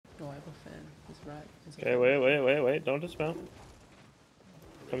a fan. He's right. Okay, wait. Don't dismount.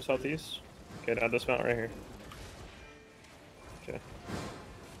 Come southeast. Okay, now dismount right here. Okay.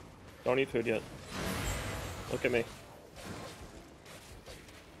 Don't eat food yet. Look at me.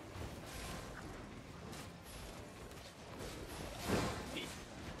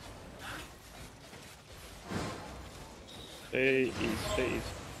 Stay east, stay east.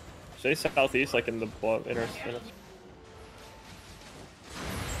 Stay southeast, like in the inner.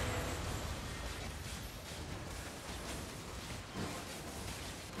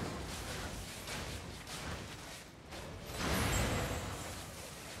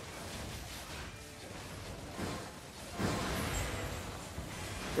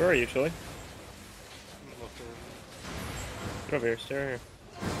 Where are you, Chili? Get over here, stay right here.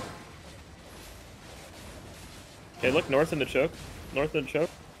 Okay, look north in the choke. North in the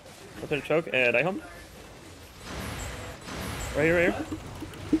choke. North in the choke, and I home. Right here.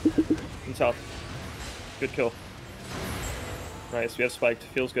 And south. Good kill. Nice, we have spiked.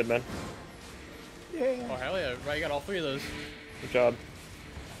 Feels good, man. Yeah. Oh, hell yeah. Right, you got all three of those. Good job.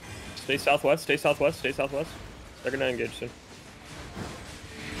 Stay southwest, stay southwest, stay southwest. They're gonna engage soon.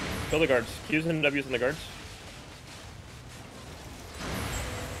 Kill the guards. Q's and W's in the guards.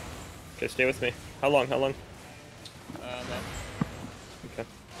 Okay, stay with me. How long? No. Okay.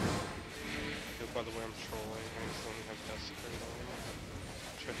 By the way, I'm trolling. I just only have desecrate on.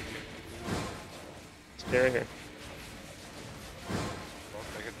 Try to get... Stay right here.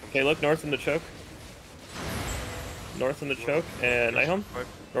 Okay, look north in the choke. North in the choke, and I home.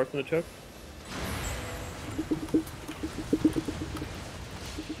 North in the choke.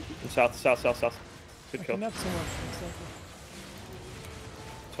 And south. Good kill. Not so much.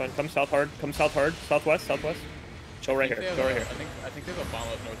 It's fine. Come south hard. Southwest. Chill right here. Go right here. I think they have a bomb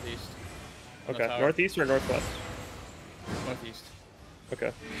up northeast. Okay. Northeast or northwest? Northeast.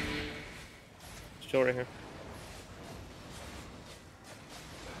 Okay. Just chill right here.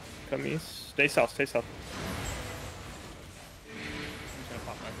 Come east. Stay south. I'm just gonna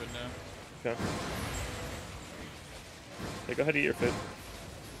pop my food now. Okay. Okay, go ahead and eat your food.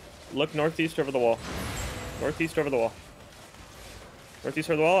 Look northeast over the wall. Northeast over the wall,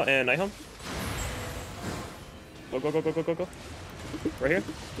 and I home. Go. Right here.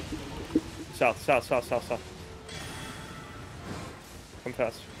 South. Come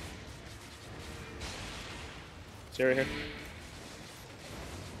fast. Stay right here.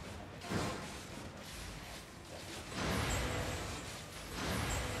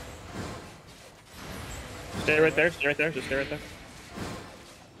 Stay right there. Just stay right there.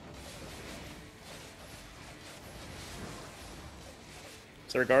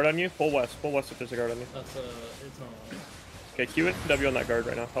 Is there a guard on you? Pull west if there's a guard on you. That's it's not. Okay, Q and W on that guard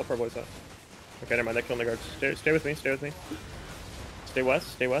right now. Help our boys out. Okay, never mind, they're killing the guards. Stay with me. Stay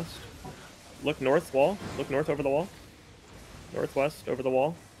west. Look north wall. Look north over the wall. Northwest over the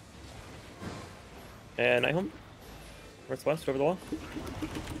wall. And I home. Northwest over the wall.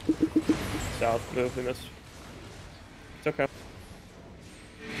 South, move, we missed. It's okay.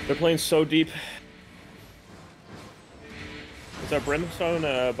 They're playing so deep. Is our brimstone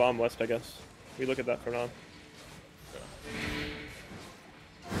bomb west, I guess? We look at that from now on.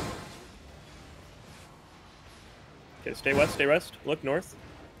 Okay, stay west. Look north.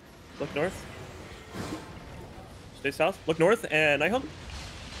 Stay south. Look north, and I home.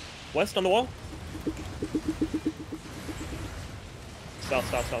 West on the wall.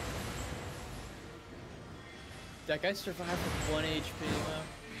 South. That guy survived with 1 HP.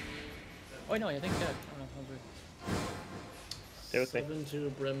 Oh, no, I think dead. Oh, no, Stay with me.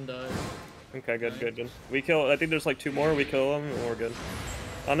 7-2 Brim died. Okay, good. We kill. I think there's like 2 more. We kill them, and we're good.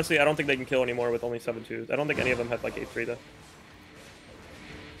 Honestly, I don't think they can kill anymore with only 7-2s. I don't think any of them have like 8-3 though.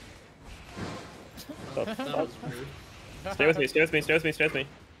 That was weird. Stay with me.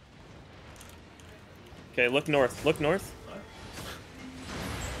 Okay, look north.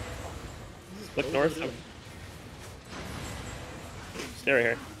 Stay right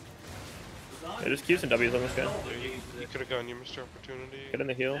here. Yeah, just Q's and W's on this guy. You could have gone, you missed your opportunity. Get in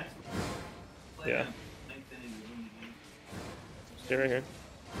the heel. Yeah. Stay right here.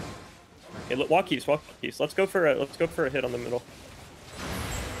 Okay, look, walk east. Let's go for a hit on the middle.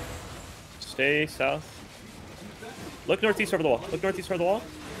 Stay south. Look northeast over the wall.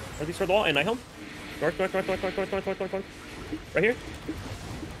 And I home. North. Right here.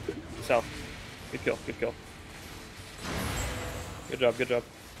 South. Good kill. Good job.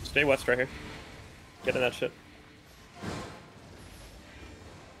 Stay west right here. Get in that shit.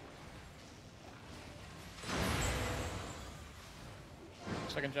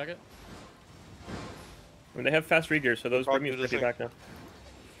 Second jacket. I mean, they have fast regear, so those bring you 50 back now.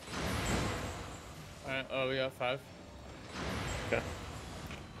 Alright, oh, we got 5. Okay.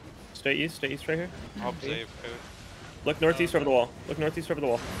 Stay east right here. I'll save code. Look northeast over the wall. Look northeast over the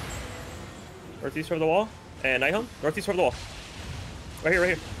wall. Northeast over the wall. And Night Home. Northeast over the wall. Right here,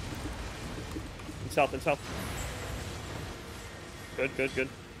 right here. And south, and south. Good, good, good.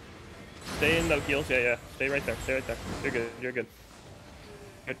 Stay in the heels. Yeah, yeah. Stay right there. Stay right there. You're good. You're good.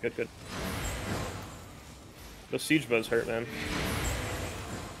 Good, good, good. Those siege bows hurt, man.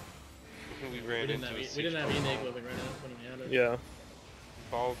 We ran We into didn't a have siege Enigma bow. living right now when we had it. Yeah.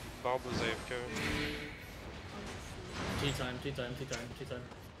 Bob was AFK. Tea time, tea time, tea time, tea time.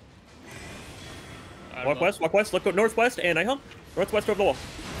 Walk west, walk west. Look northwest, and Night Home. Northwest over the wall.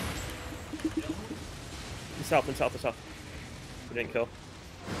 And south, and south, and south. We didn't kill.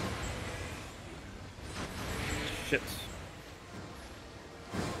 Shit.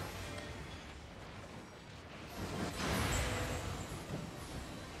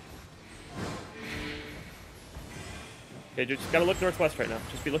 Okay, you just gotta look northwest right now.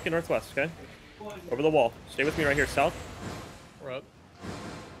 Just be looking northwest, okay? Over the wall. Stay with me right here, south. We're up.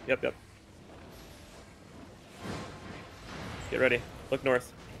 Yep, yep. Get ready. Look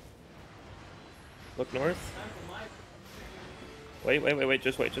north. Look north. Wait, wait, wait, wait.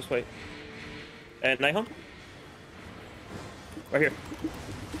 Just wait, just wait. And Night Home? Right here.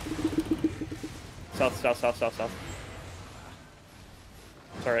 South, south, south, south, south.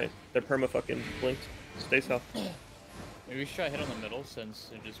 It's alright. They're perma fucking blinked. Stay south. Maybe we should try hit on the middle since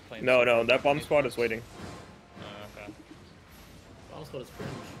they're just playing. No, no, that bomb squad is waiting. Okay. Bomb squad is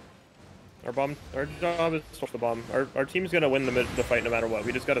cringe. Our job is to stop the bomb. Our team's gonna win the fight no matter what.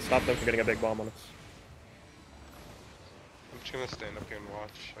 We just gotta stop them from getting a big bomb on us. I'm just gonna stand up here and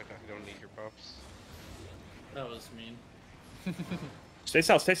watch. I don't need your buffs. That was mean. Stay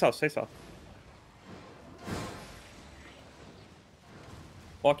south, stay south, stay south.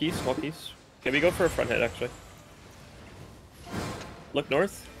 Walk east, walk east. Okay, we go for a front hit actually. Look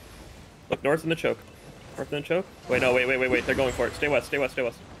north. Look north in the choke. North in the choke. Wait, no, wait, wait, wait, wait. They're going for it. Stay west, stay west, stay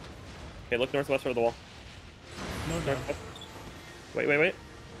west. Okay, look northwest over the wall. No, no. Northwest. Wait, wait, wait.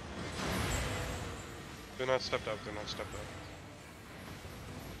 They're not stepped up. They're not stepped up.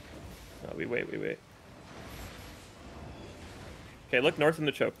 No, we wait, we wait. Okay, look north in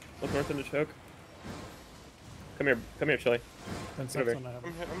the choke. Look north in the choke. Come here, Chili. 10 Get over seconds on I have.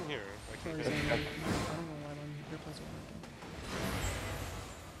 I'm here. I can Where is get it? it. I don't know why I'm your place one.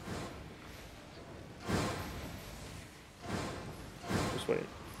 Just wait.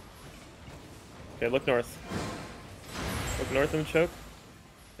 Okay, look north. Look north in the choke.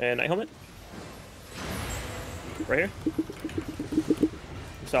 And Night Helmet. Right here.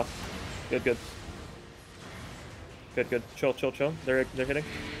 South. Good, good. Good, good. Chill, chill, chill. They're hitting.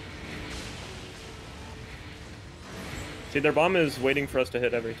 See, their bomb is waiting for us to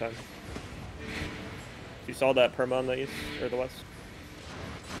hit every time. You saw that perma on the east or the west?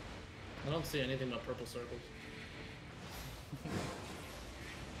 I don't see anything but purple circles.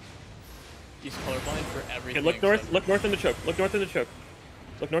 He's colorblind for everything. Okay, look north. except- Look north in the choke. Look north in the choke.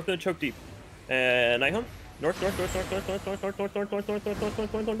 Look north in the choke deep. And Night Home. North, north, north, north, north, north, north, north, north, north, north, north, north, north,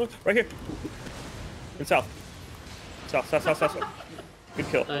 north, north, north, north. Right here. And south. South, south, south, south, south. Good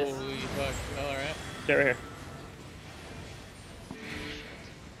kill. Nice. Holy fuck. Oh, alright. Stay right here.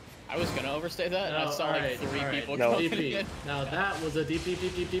 I was gonna overstay that, and I saw like alright, 3 alright. people No. coming DP. in. Now that was a deep, deep,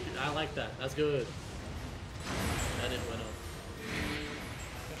 deep, deep, deep. I like that. That's good. That didn't went up.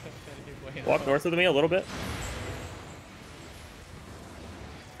 Walk north of me a little bit.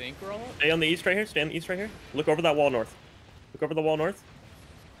 Think we're all up? Stay on the east right here. Stay on the east right here. Look over that wall north. Look over the wall north.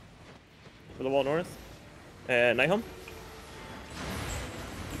 Over the wall north. And Night Home.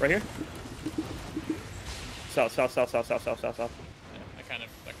 Right here. South, south, south, south, south, south, south, south. Yeah, I kind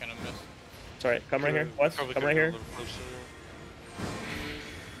of missed. It's alright. Come right here. West. Probably Come get right a here. little closer.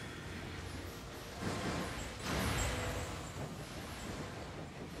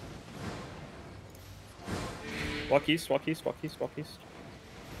 Walk east, walk east, walk east, walk east.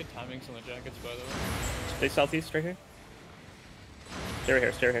 Good timings on the jackets, by the way. Stay southeast right here. Stay right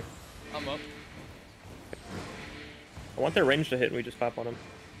here, stay right here. I'm up. I want their range to hit and we just pop on them.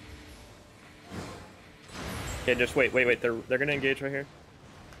 Okay, just wait, wait, wait. They're gonna engage right here.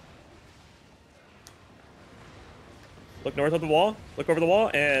 Look north of the wall. Look over the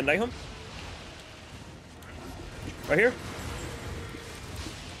wall and Night Home. Right here.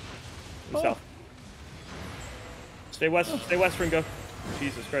 And Oh. south. Stay west, Ringo.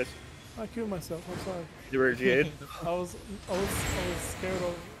 Jesus Christ. I killed myself. I'm sorry. You were GA'd? I was scared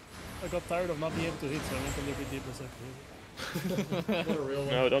of. I got tired of not being able to hit, so I went a little bit deeper so I could hit. What a real one.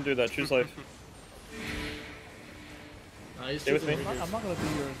 No, don't do that. Choose life. Nah, he's Stay with choosing me. Readers. I'm not gonna be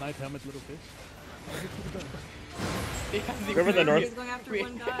your night helmet, little fish. Over the north. He's going after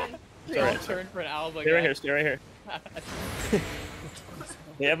one guy. We all turned for an Alba Stay right guy. here. Stay right here.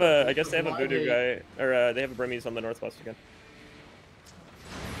 They have a. I guess they have a Voodoo guy, or they have a Burmese on the northwest again.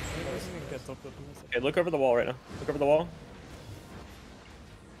 Okay, look over the wall right now. Look over the wall.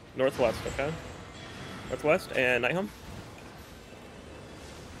 Northwest, okay? Northwest and Night Home.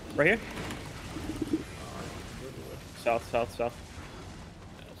 Right here. South, south, south.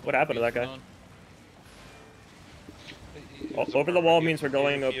 What happened to that guy? Oh, over the wall means we're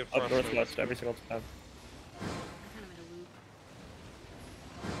going up northwest every single time. Kind of in a loop.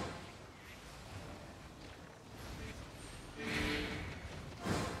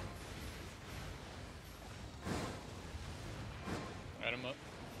 Add him up.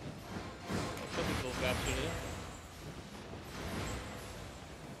 I'll be full faster today.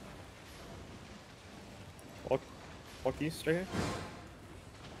 Walk east right here.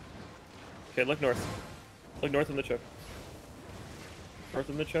 Okay, look north. Look north in the choke. North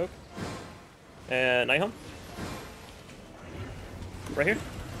in the choke. And Night Home. Right here.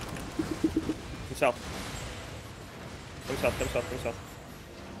 And south. Come south, come south, come south.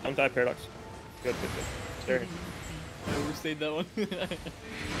 Don't die, Paradox. Good, good, good. Stay here. I overstayed that one.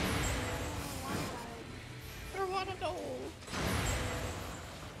 I wanna know.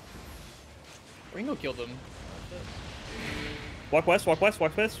 Ringo killed him. Walk west, walk west,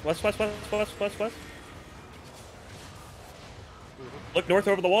 walk west, west, west, west, west, west, west. Look north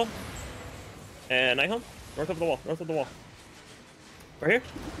over the wall. And Night Home. North of the wall, north of the wall. Right here.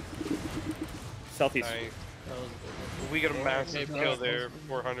 Southeast. Nice. We get a massive kill there,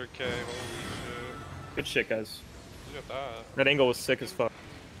 400k, holy shit. Good shit, guys. Look at that. That angle was sick as fuck.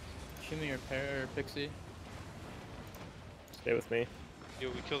 Shoot me your pair or pixie. Stay with me. Yo,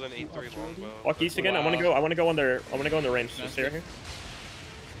 we killed an 8-3 longbow. Walk east again. I want to go on their range. Just stay right here.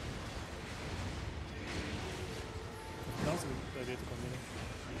 Now's a good idea to continue.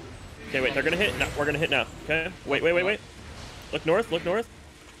 Okay, wait. They're gonna hit. No, we're gonna hit now. Okay. Wait, wait, wait, wait. Look north. Look north.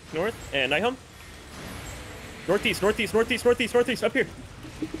 North and Night Home. Northeast. Northeast. Northeast. Northeast. Northeast. Up here.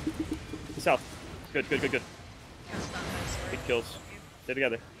 South. Good. Good. Good. Good. Got stunned by a sword. Big kills. Stay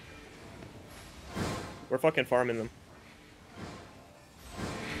together. We're fucking farming them.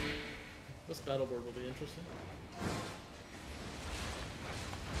 This battle board will be interesting.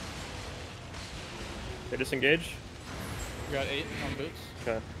 Okay, disengage. We got 8 on boots.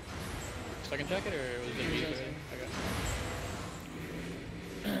 Okay. Second jacket or was it me?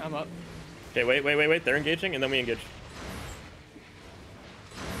 Okay. I'm up. Okay, wait, wait, wait, wait. They're engaging, and then we engage.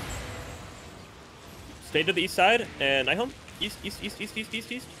 Stay to the east side, and Night Home. East, east, east, east, east,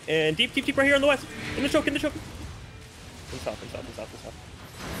 east, east. And deep, deep, deep right here on the west. In the choke, in the choke. And south, and south, and south, and south.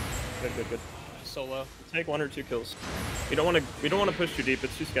 Good, good, good. So low. Take 1 or 2 kills. We don't want to push too deep.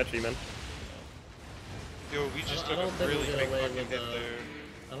 It's too sketchy, man. Yo, we just took I a don't think really we'll get big away fucking with hit the- there.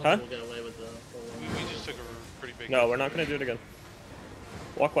 I don't Huh? think we'll get away with the full one. We just took a pretty big No, hit. we're not gonna do it again.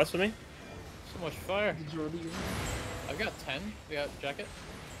 Walk west of me. So much fire. I've got 10. We got jacket.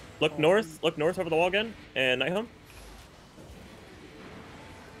 Look north. Look north over the wall again. And Night Home.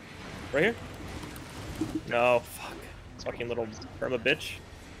 Right here. No, fuck. Fucking little perma bitch.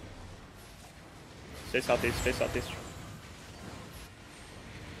 Stay southeast. Stay southeast.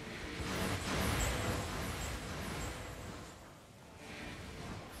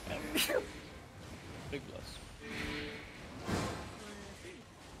 Big bless.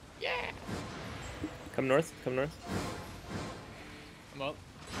 Come north. Come north. I'm up.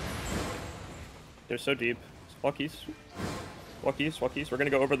 They're so deep. Walk east. Walk east. Walk east. We're gonna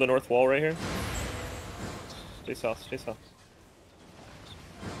go over the north wall right here. Stay south. Stay south.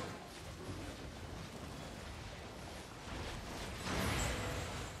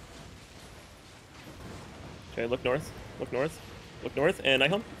 Okay, look north. Look north. Look north. And Night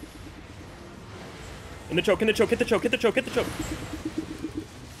Home. In the choke. In the choke. Hit the choke. Hit the choke. Hit the choke.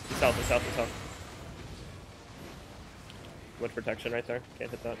 And south. And south. And south. Wood protection right there.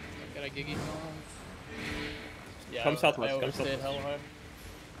 Can't hit that. Got a giggy. Yeah, Come southwest, I come overstayed southwest. hella hard.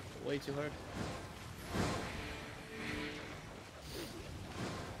 Way too hard.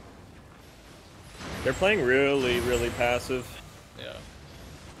 They're playing really, really passive. Yeah.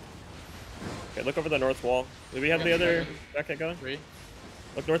 Okay, look over the north wall. Do we have the other jacket going? 3.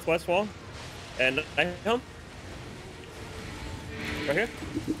 Look northwest wall. And Night Home. Right here.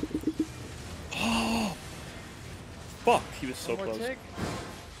 Oh! Fuck, he was so One more close. tick.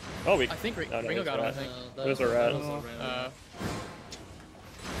 Oh, we. I think No, no, Ringo it's got him, I alright. think. That It was a rat. that was a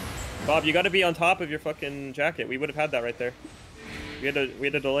Bob, you gotta be on top of your fucking jacket. We would have had that right there. We had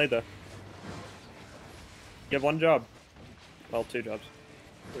to delay though. You have 1 job. Well, 2 jobs.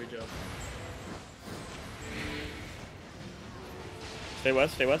 3 jobs. Stay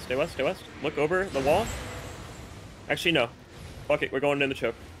west, stay west, stay west, stay west. Look over the wall. Actually, no. Fuck it, we're going in the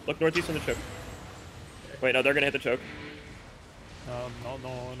choke. Look northeast in the choke. Wait, no, they're gonna hit the choke. No.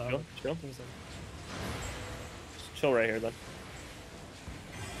 Chill, chill. There's a- Just chill right here then.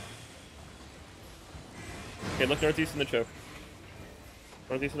 Okay, look northeast in the choke.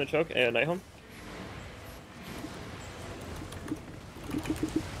 Northeast in the choke and night home.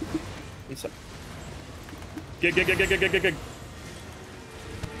 Inside. Gig.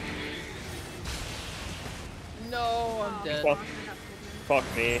 No, I'm dead. Fuck. Fuck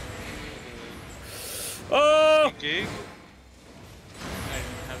me. Oh! Gig? I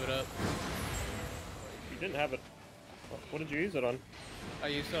didn't have it up. You didn't have it. What did you use it on? I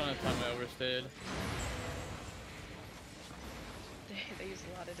used it on a time I overstayed. They use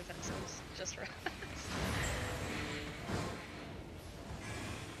a lot of defenses just for us.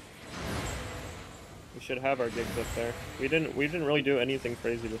 We should have our gigs up there. We didn't really do anything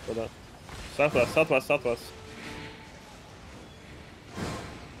crazy before that. Southwest.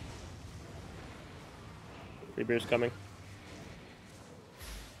 Free beer's coming.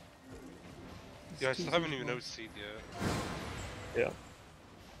 Yeah, I still haven't even OC'd yet. Yeah.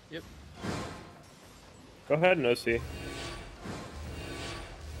 Yep. Go ahead and OC.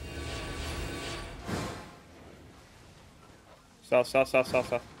 South.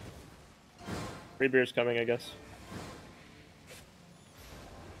 Free beer's coming, I guess.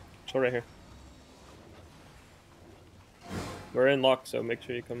 Chill right here. We're in lock, so make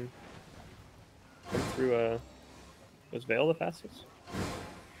sure you come through, was Vale the fastest?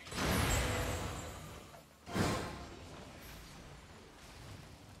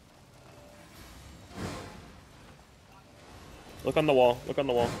 Look on the wall. Come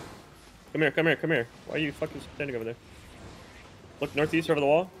here. Why are you fucking standing over there? Look northeast over the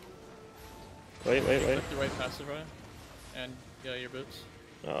wall. Wait. Click the right passive right. And yeah, your boots.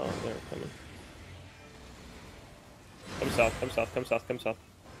 Oh, they're coming. Come south.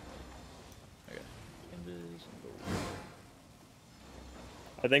 Okay. Invis.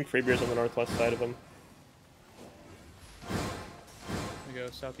 I think Freebeer's on the northwest side of him. We go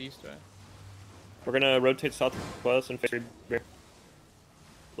southeast, right? We're gonna rotate southwest and face Freebeer.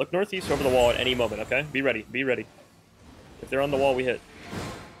 Look northeast over the wall at any moment, okay? Be ready. If they're on the wall, we hit.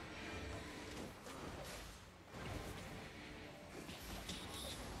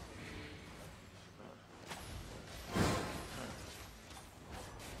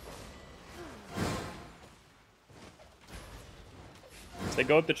 If they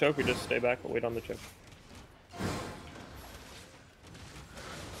go up the choke, we just stay back and wait on the choke.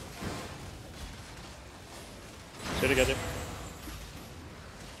 Stay together.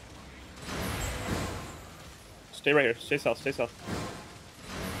 Stay right here. Stay south.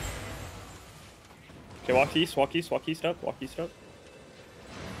 Okay, walk east up. Walk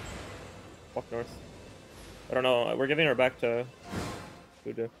north. I don't know. We're giving our back to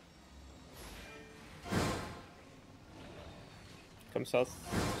VOODOO. Come south.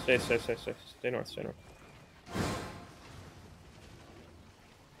 Stay north.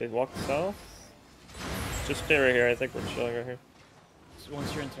 Okay, walk south. Just stay right here. I think we're chilling right here. So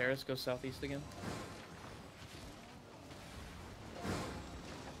once you're in terrace, go southeast again.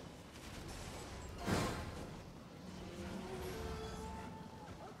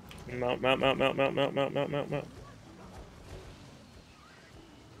 Mount.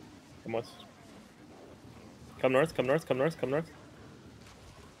 Come west. Come north.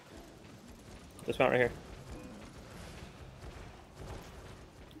 This mount right here.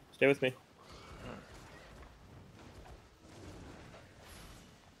 Stay with me.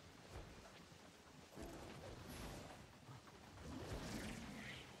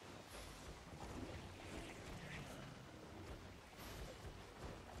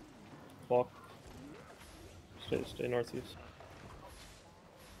 Walk. Stay northeast.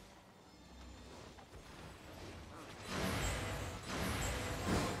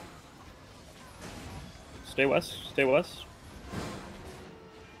 Stay west.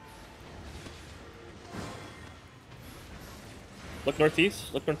 Look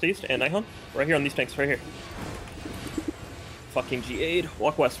northeast, and Nihon. Right here on these tanks, right here. Fucking G8.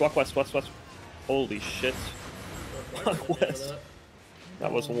 Walk west. Holy shit. Walk west.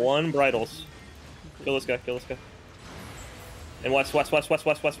 That was one bridles. Kill this guy. And west. Go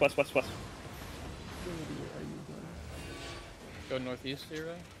northeast here,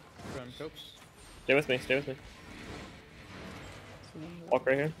 right? From Copes. Stay with me. Walk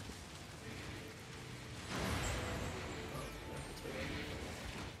right here.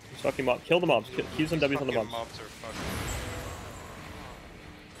 Fucking mob. Kill the mobs. Q's and W's on the Fucking mobs. mobs are fucking...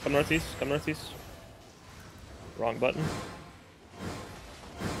 Come northeast, come northeast. Wrong button.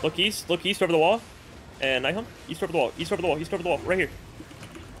 Look east over the wall. And Nihum, east over the wall, east over the wall, east over the wall, right here.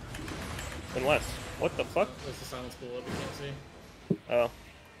 And west. What the fuck? That's the silence pool up, we can't see. Oh.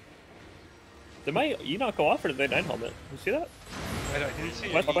 Did my E not go off or did they 9 helmet? You see that? I didn't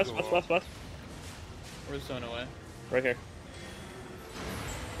see West, an west, eagle. west, west, west. Where's zone away? Right here.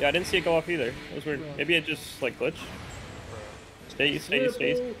 Yeah, I didn't see it go off either. It was weird. Maybe it just like glitched. Stay east, stay east,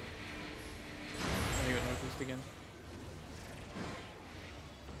 stay east. I'm gonna go northeast again.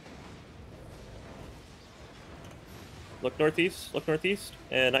 Look northeast,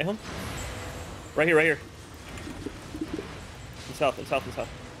 and Night Home. Right here, right here. And south, and south, and south.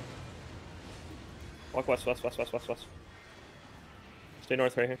 Walk west, west, west, west, west, west. Stay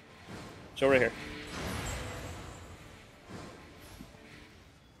north right here. Show right here.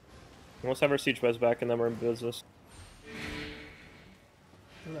 And let's have our siege res back and then we're in business.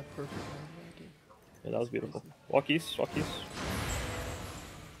 Look at that perfect line. Yeah, that was beautiful. Walk east, walk east.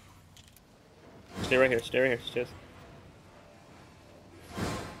 Stay right here, stay right here, stay.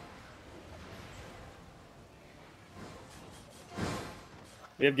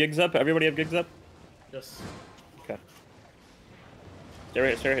 We have gigs up? Everybody have gigs up? Yes. Okay. Stay right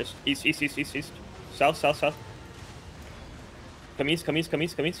here, stay right here. East, east, east, east, east. South, south, south. Come east, come east, come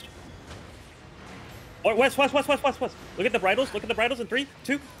east, come east. Oh, west, west, west, west, west, west. Look at the bridles in 3,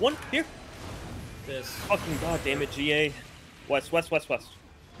 2, 1, here. This. Fucking goddamn it, GA. West, west, west, west.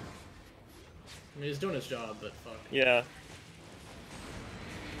 I mean, he's doing his job, but fuck. Yeah.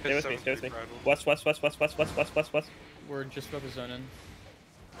 Stay with me, stay with me. West, west, west, west, west, west, west, west, west. We're just about to zone in.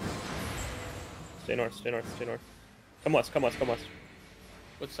 Stay north, stay north, stay north. Come west, come west, come west.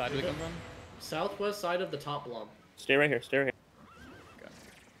 What side do we come from? Southwest side of the top blob. Stay right here, stay right here.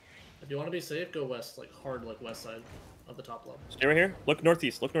 If you want to be safe, go west, like hard, like west side of the top blob. Stay right here. Look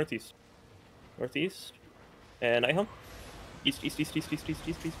northeast, look northeast. Northeast. And I home. East, east, east, east, east, east,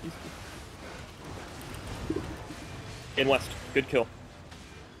 east, east, east. In west. Good kill.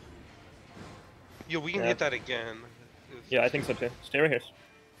 Yo, we can Yeah. hit that again. Yeah, I think so too. Stay right here.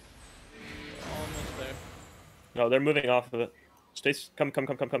 Almost there. No, they're moving off of it. Stay. Come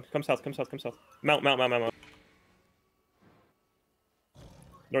south. Come south. Come south. Mount.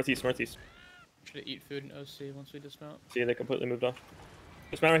 Northeast. Should eat food in OC once we dismount. See, they completely moved off.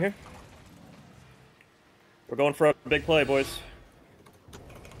 Dismount right here. We're going for a big play, boys.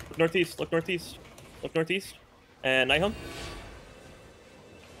 Look northeast. Look northeast. Look northeast. And night home.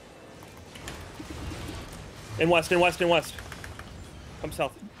 In west. Come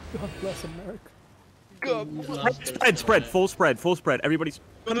south. God bless America. Spread, full spread. Everybody's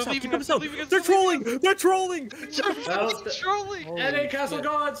come south. Come south. They're trolling. They're trolling. Trolling! NA Castle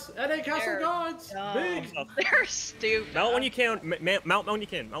Gods! NA Castle They're Gods! dumb. Big! They're stupid. Mount when you can. Mount when you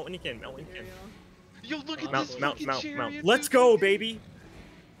can. Yo, look at Mount. this fucking chariot, Let's dude. go, baby.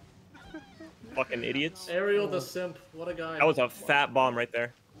 Fucking idiots. Ariel the simp, what a guy. That was a fat bomb right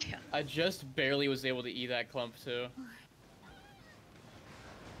there. I just barely was able to eat that clump too.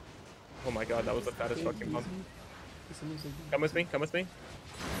 Oh my god, that was the fattest fucking bomb. It's an easy- Come with me.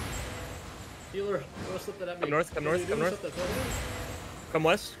 Healer, go slip that at me. Come north, come What are you north, come doing? north. Slip that for me?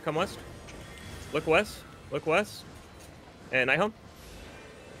 Come west. Look west. And night home.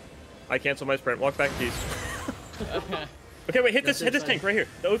 I cancel my sprint. Walk back east. Okay, wait, hit this tank right here.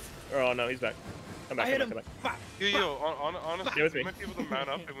 The oath. Oh no, he's back. Come back. Yo, honestly, Stay with we me. might be able to mount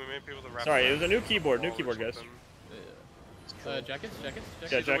up and we might be able to wrap Sorry, around it was a new the keyboard, wall or guys. something. Jackets? Yeah, See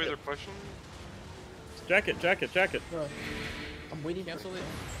the way jacket. they're pushing? Jacket. Bro, I'm waiting for Cancel it.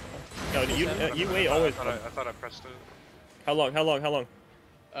 No, you wait always. I thought I pressed it. How long?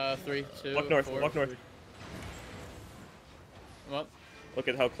 3, 2, Walk north, 4. walk north. I'm up. Look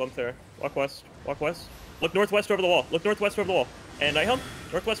at how clumped there. Walk west. Look northwest over the wall. And I hum.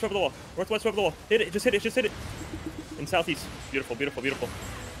 Northwest over the wall. Hit it, just hit it. In southeast. Beautiful.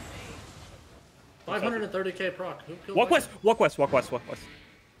 530k proc. Who killed Walk that west.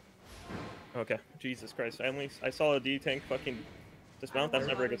 Okay. Jesus Christ. I saw a D tank fucking dismount. That's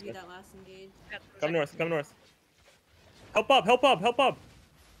never a good thing. That last engage. Come north. Help Bob.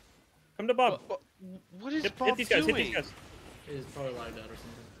 Come to Bob. What is Hit Bob these guys. doing? guy? He's probably lagged out or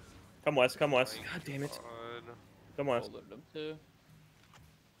something. Come west. My God damn it. God. Come west. Hold up too.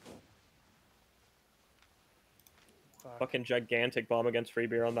 Fucking gigantic bomb against free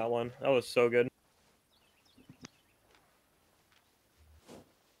beer on that one. That was so good.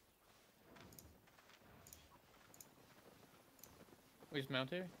 We just mount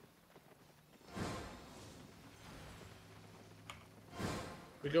here?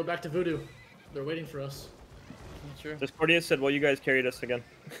 We go back to Voodoo. They're waiting for us. Sure. Discordia said, well, you guys carried us again.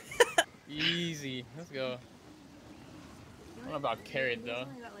 Easy. Let's go. I don't know about carried though.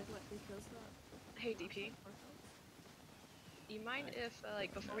 Hey DP, you mind if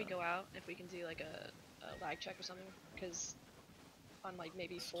like before we go out, if we can do like a lag check or something? Because on like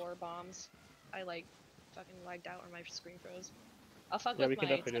maybe 4 bombs, I like fucking lagged out or my screen froze. I'll fuck Yeah, we with can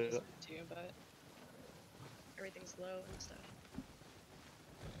my definitely do that. too, but everything's low and stuff.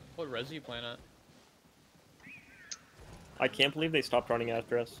 What res are you playing at? I can't believe they stopped running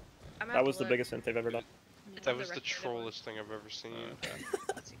after us. I'm gonna That have was to the look. biggest hint they've ever done. It's That on was the recommended one. trollest thing I've ever seen.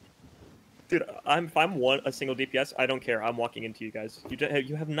 Dude, if I'm a single DPS, I don't care. I'm walking into you guys.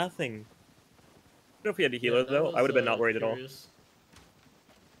 You have nothing. I don't know if we had a healer that though. I was, would have been not worried curious.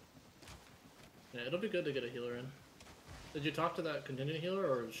 Yeah, it'll be good to get a healer in. Did you talk to that contingent healer,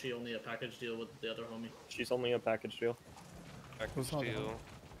 or is she only a package deal with the other homie? She's only a package deal. Package Who's not deal.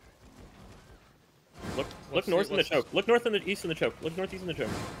 Look north in the choke. Look north in the east in the choke. Look northeast in the choke.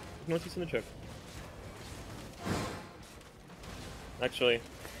 Look northeast in the choke. Actually,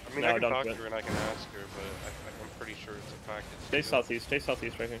 I mean, no, I can don't talk do to it. her and I can ask her, but I'm pretty sure it's a package. Stay deal. southeast. Stay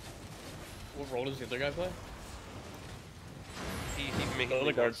southeast right here. What role does the other guy play? He Go mainly to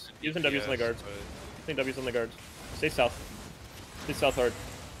the guards. wants Using W's on the DPS, guards. but Using W's on the guards. Stay south. Stay south hard.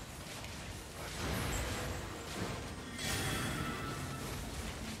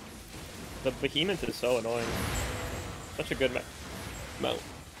 The behemoth is so annoying. Such a good mount.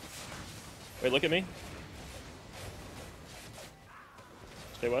 Wait, look at me.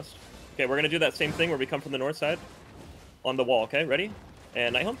 Stay west. Okay, we're gonna do that same thing where we come from the north side. On the wall, okay? Ready?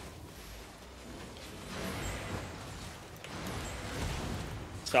 And night home.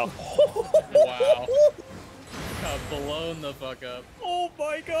 South. Wow. Got blown the fuck up. Oh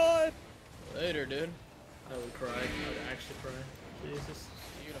my god! Later, dude. I would cry. I would actually cry. Jesus.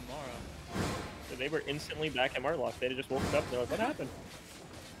 See you tomorrow. So they were instantly back at Martlock. They just woke up and they're like, what happened?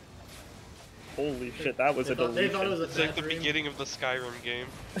 Holy shit, that was a They thought it was delusion. a it's like bad the dream. beginning of the Skyrim game.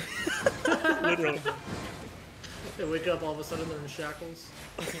 Literally. They wake up, all of a sudden they're in shackles.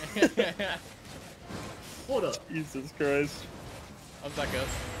 Hold up. Jesus Christ. I'm back up.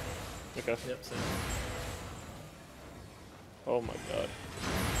 Okay. Yep, same. Oh my god.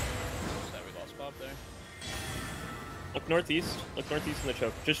 Sad we lost Bob there. Look northeast. Look northeast in the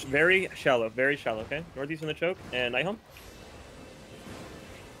choke. Just very shallow, okay? Northeast in the choke, and night home.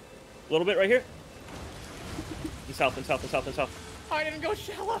 A little bit right here. And south, and south, and south, and south. I didn't go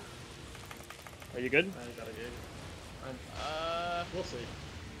shallow. Are you good? I got a gig. We'll see.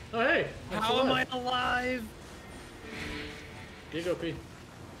 Oh, hey! I'm How still am I alive. alive? Gig OP.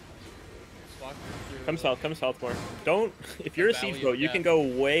 Walk through Come south more. Don't, if you're a Valley siege of boat, you can death. go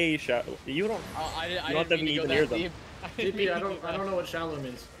way shallow. You don't, I You don't didn't have to mean to even go near that them. deep. didn't mean DP, I to go don't that know what shallow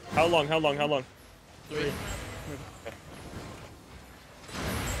means. how long? 3.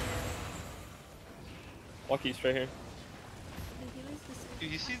 Walk east right here.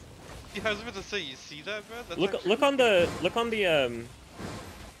 You see? Yeah, I was about to say, you see that, bro? That's Look actually- look on the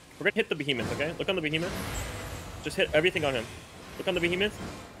we're gonna hit the behemoth, okay? Look on the behemoth. Just hit everything on him. Look on the behemoth.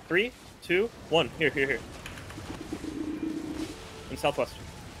 3, 2, 1. Here. In southwest.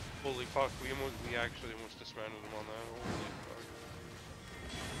 Holy fuck, we actually almost dismantled him on that. Holy fuck.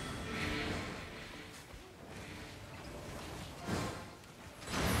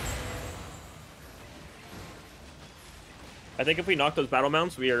 I think if we knock those battle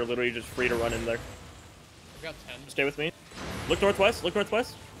mounts, we are literally just free to run in there. We got 10. Stay with me. Look northwest. Let's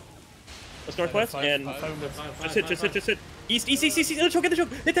northwest, Five, and five. just hit. East. Hit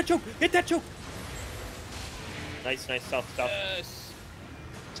the choke. Nice, south. Yes.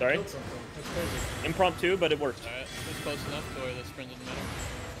 Sorry. Killed something. That's crazy. Impromptu, but it worked. Alright, it was close enough to where the sprint didn't matter.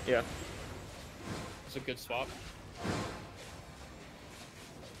 Yeah. It's a good swap.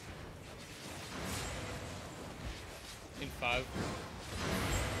 In 5,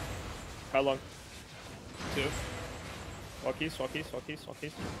 How long? 2. Walk east. Walk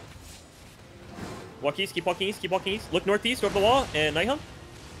east, keep walking east. Look northeast over the wall, and night home.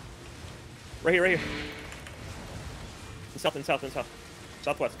 Right here. And south.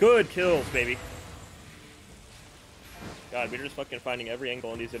 Southwest. Good kills, baby. God, we're just fucking finding every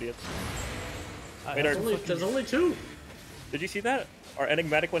angle on these idiots. Wait, There's only 2. did you see that? Our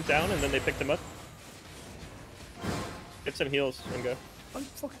enigmatic went down, and then they picked him up. Get some heals and go. I'm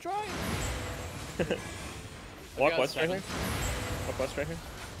fucking trying. Walk got west right 7. here. Walk west right here.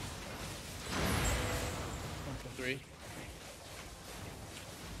 3.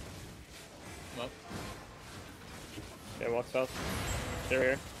 I'm up. Okay, walk south. Stay right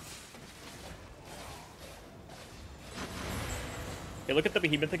here. Okay, look at the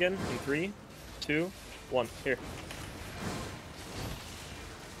behemoth again in 3, 2, 1. Here.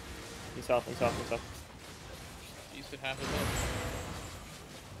 And south, and south, and south. East at half is up.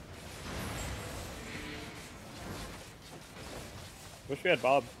 Wish we had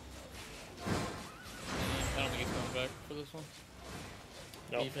Bob. Yeah, I don't think he's coming back for this one.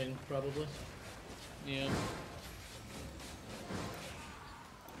 No. Beefing, probably. Yeah.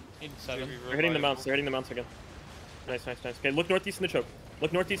 87. They're hitting the mounts. They're hitting the mounts again. Nice, nice, nice. Okay, look northeast in the choke.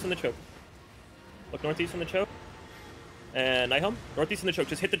 Look northeast in the choke. Look northeast in the choke. And Nihum, northeast in the choke.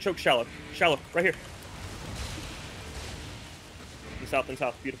 Just hit the choke shallow. Shallow, right here. And south and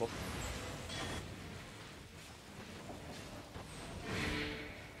south. Beautiful.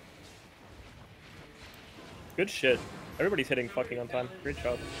 Good shit. Everybody's hitting fucking on time. Great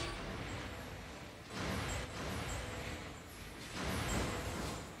job.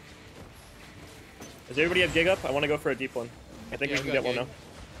 Does everybody have gig up? I want to go for a deep one. I think Yeah, we can I've get got one now. gig.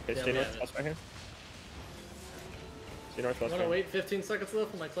 Okay, Yeah, stay we have northwest right here. Stay northwest Wanna right wait 15 seconds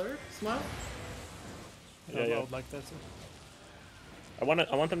left for my cleric? Smile? Yeah, yeah. I would like that too. I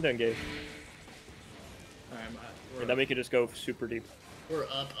want them to engage. Alright, And then we could just go super deep. we're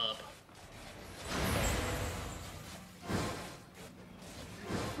up.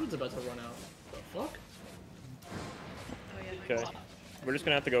 Food's about to run out. The fuck? Oh yeah. Okay. We're just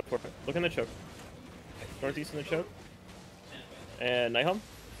gonna have to go for it. Look in the choke. Northeast in the choke. And Nihum.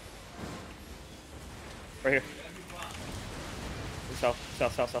 Right here. And south,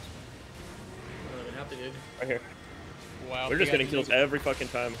 south, south, south. I don't even have to gig. Right here. Wow. We're just we getting got kills every fucking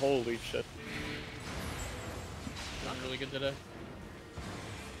time. Holy shit. Not really good today.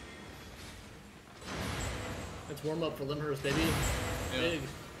 Let's warm up for Limhurst, baby. Yeah. Big.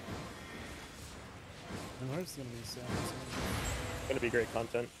 And where's gonna be sad? It's gonna be great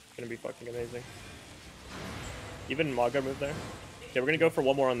content. It's gonna be fucking amazing. Even Maga moved there. Okay, we're gonna go for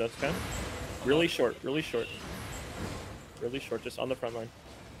one more on this, okay? Really short, really short. Really short, just on the front line.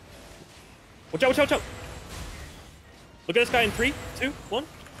 Watch out, watch out, watch out! Look at this guy in 3, 2, 1.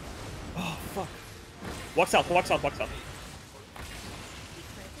 Oh, fuck. Walk south, walk south, walk south.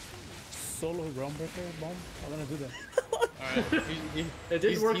 Solo groundbreaker bomb? I'm gonna do that. Alright. It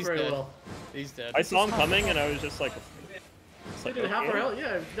didn't work he's very dead. well. He's dead. I saw him coming and I was just like... It's He like, did half our okay. health.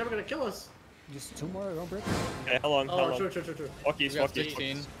 Yeah, he's never gonna kill us. Just 2 more groundbreaker? Okay, how long, how Oh, long? true. Walk We east, got walk east.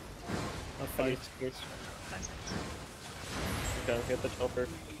 16. I'll Come fight. east, come east. 5 seconds. Okay, get the helper.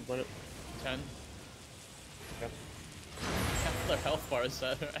 Win it. 10. Okay. Half their health bars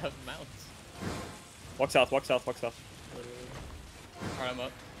that have mounts. Walk south, walk south, walk south. Alright, I'm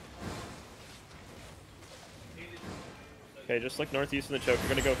up. Okay, just look northeast in the choke. You're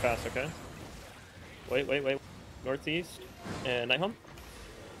gonna go fast, okay? Wait, wait, wait. Northeast. And Nihum.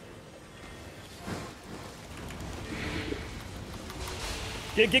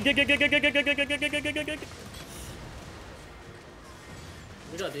 Gig.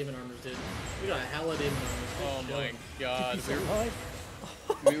 We got demon armors, dude. We got hella demon armors. Oh Chill. my god. He's alive.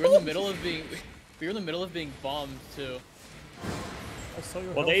 We were in the middle of being bombed too. I saw your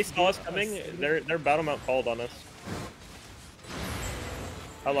Well, health they saw us beat. coming. I see Their battle mount called on us.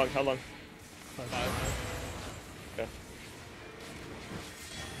 How long? How long? 5. Okay.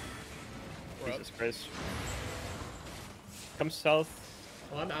 We're up. Jesus Christ. Come south.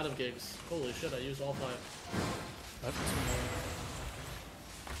 Oh, I'm out of gigs. Holy shit, I used all 5. I have 2 more.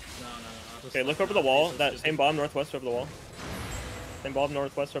 No. I'll just Okay, look over the wall. That same bomb northwest over the wall. Same bomb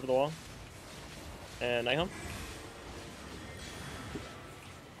northwest over the wall. And Nihum.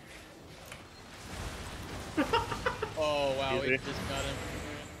 Oh wow, we Easy. just got him.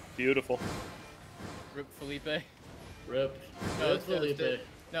 Beautiful. Rip Felipe. Rip. No, Rip Felipe.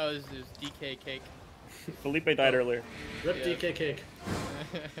 No, it was DK cake. Felipe died earlier. Rip Yeah. DK cake.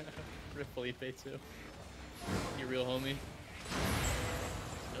 Rip Felipe too. You real homie.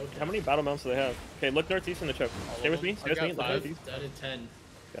 No How many battle mounts do they have? Okay, look northeast in the choke. All Stay of with me. them? Stay I've with me. got Look 5. northeast. I did 10.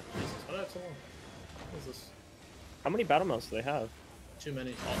 Yeah. Jesus, how did I have so long? What is this? How many battle mounts do they have? Too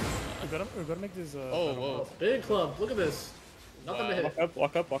many. We gotta make this. Oh, battle whoa. map. Oh, big club. Look at this. Nothing to Wow. hit. Walk up,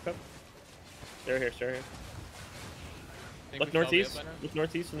 walk up, walk up. Stay here, stay here. Think Look we probably northeast. up by now? Look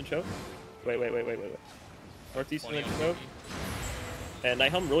northeast in the choke. Wait. Northeast in 20 the on choke. DP. And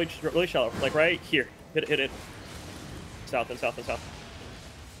Nihum really shallow. Like right here. Hit it. South and south and south.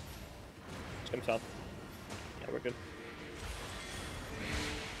 Just come south. Yeah, we're good.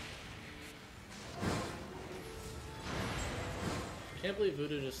 Can't believe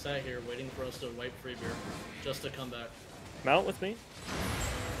Voodoo just sat here waiting for us to wipe free beer just to come back. Mount with me.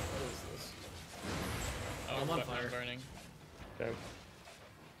 What is this? Oh, I'm on fuck, fire. burning. Okay.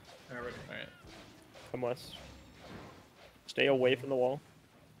 Alright. Alright. Come west. Stay away from the wall.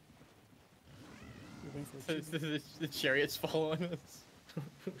 You're going for a cheat. The chariot's following us.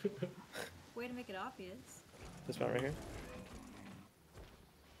 Way to make it obvious. This one right here.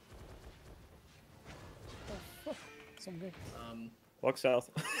 Some good. Walk south.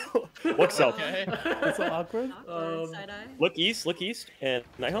 Walk south. Okay. That's so awkward. Awkward, side eye. Look east, and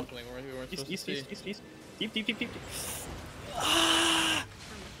night home. We weren't East, supposed east, to east, see. east, east. Deep. Turn the fucking bus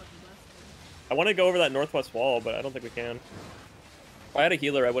I want to go over that northwest wall, but I don't think we can. If I had a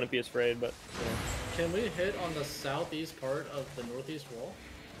healer, I wouldn't be as afraid, but, you know. Can we hit on the southeast part of the northeast wall?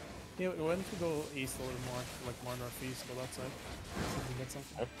 Yeah, we want to go east a little more, like more northeast, go that side. See if we can get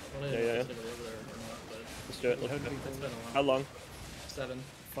something. I don't Yeah, know yeah, if it's gonna be over there or not, but Let's do it. How Let's do do we it. it's go? been a How while. long? 7.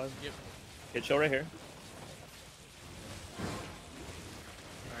 5. Yep. Okay, chill right here.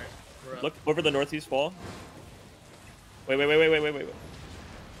 Alright, we're up. Look over the northeast wall. Wait.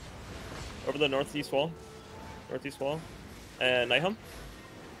 Over the northeast wall. Northeast wall. And night home.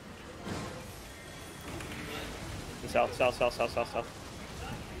 And south.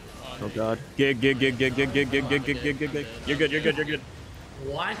 Oh god. Gig. You're good.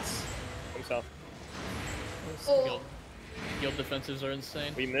 What? Come south. Guild defensives are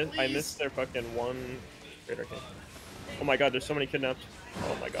insane. I missed their fucking one Raider kill. Oh my god, there's so many kidnapped.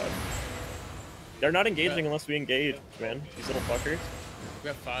 Oh my god. They're not engaging unless we engage, man. These little fuckers. We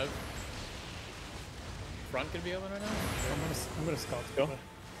have 5. Front could be open right now. I'm gonna scout. Go. but,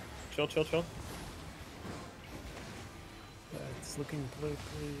 Chill. it's looking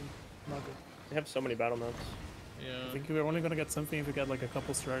politically not good. They have so many battle maps. I Yeah. think we're only gonna get something if we get like a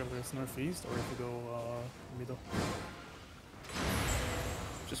couple stragglers northeast, or if we go middle.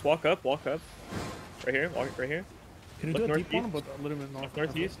 Just walk up. Right here, walk right here. Can you Look do a deep one, northeast. but a little bit north?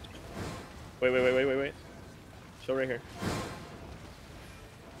 Northeast. Wait. Chill right here.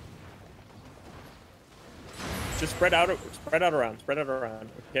 Just spread out around.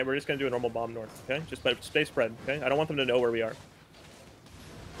 Okay, we're just gonna do a normal bomb north, okay? But stay spread, okay? I don't want them to know where we are.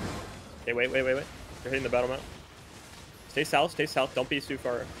 Okay, wait. You're hitting the battle map. Stay south. Don't be too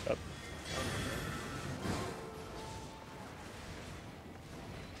far up.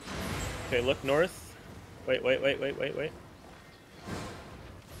 Okay, look north. Wait. Look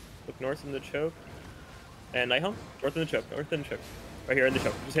north in the choke. And night home? North in the choke. Right here in the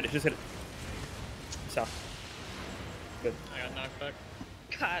choke. Just hit it. South. Good. I got knocked back.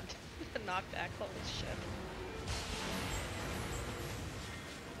 God, the knockback, holy shit.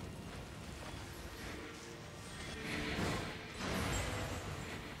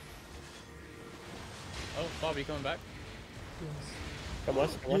 Oh, Bob, you coming back? Come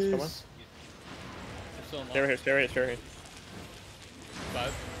west. I'm still in Stay right here.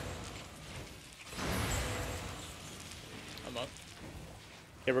 5. I'm up.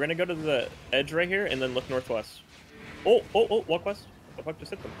 Okay, we're gonna go to the edge right here and then look northwest. Oh, walk west. What the fuck,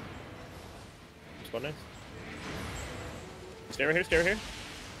 just hit them. Just go nice. Stay right here.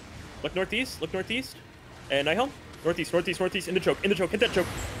 Look northeast. And night home. Northeast, in the choke, hit that choke.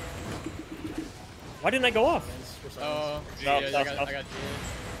 Why didn't I go off? Oh, South, yeah, south, I south. got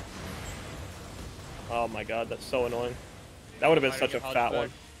Oh my god, that's so annoying. That would have been Might such a get hodged fat back.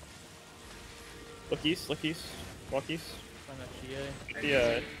 one. Look east, walk east. Find that GA.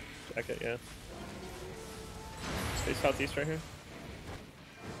 Yeah, jacket, yeah. Stay southeast right here.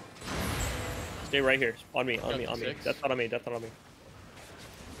 Stay right here. On me. Got the 6. That's not on me. God,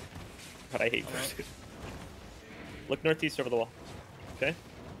 I hate Alright. this. Look northeast over the wall. Okay?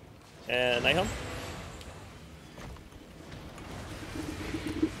 And night home.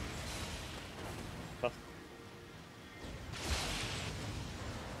 Tough.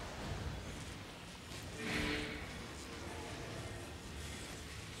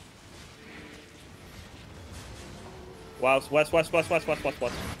 Wow, it's west.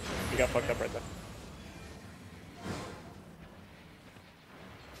 You got fucked up right there.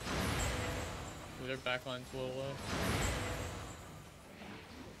 Ooh, their backline's a little low.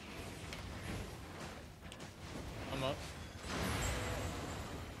 I'm up.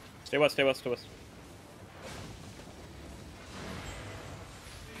 Stay west.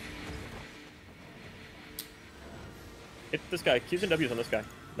 Hit this guy. Q's and W's on this guy.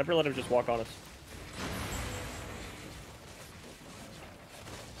 Never let him just walk on us.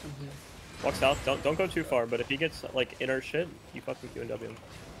 Walk south. Don't go too far. But if he gets like inner shit, you fucking Q and W him.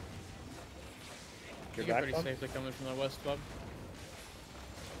 You're You're back. pretty Bob? safe. They're coming from the west, Bob.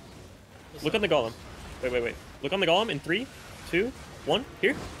 Look on the golem. Wait. Look on the golem in 3, 2, 1.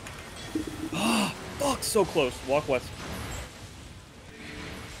 Here. Ah, fuck, so close. Walk west.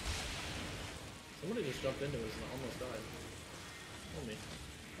 Somebody just jumped into us and almost died. Told me.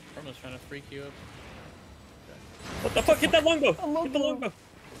 Promo's trying to freak you up. What the fuck? Hit that longbow. Hit the longbow.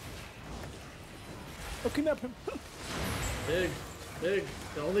 Oh, kidnap him! Big.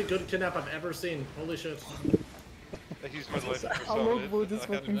 The only good kidnap I've ever seen. Holy shit. I used my life for I love solid. Voodoo's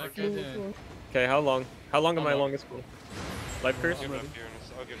I had fucking to Okay, flu. then. bro. Okay, how long? How long am I How long? longest cool? Life curse? I'll get it up here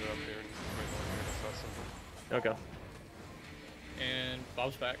I'll get it up here in right now. Okay. And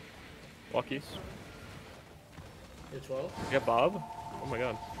Bob's back. Walkies. You 12? You got Bob? Oh my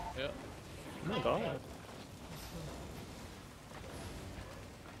god. Yeah. Oh my god.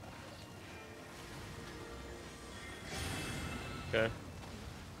 Okay.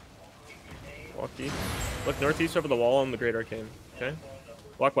 Walkie. Look northeast over the wall on the Great Arcane. Okay.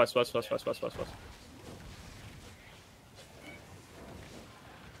 Walk west. West. West.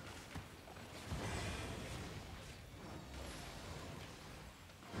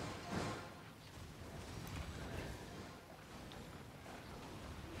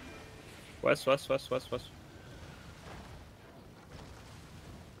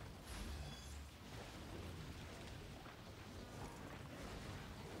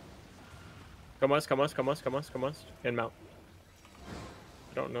 Come west. And mount.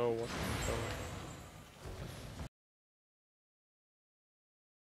 I don't know what's going on.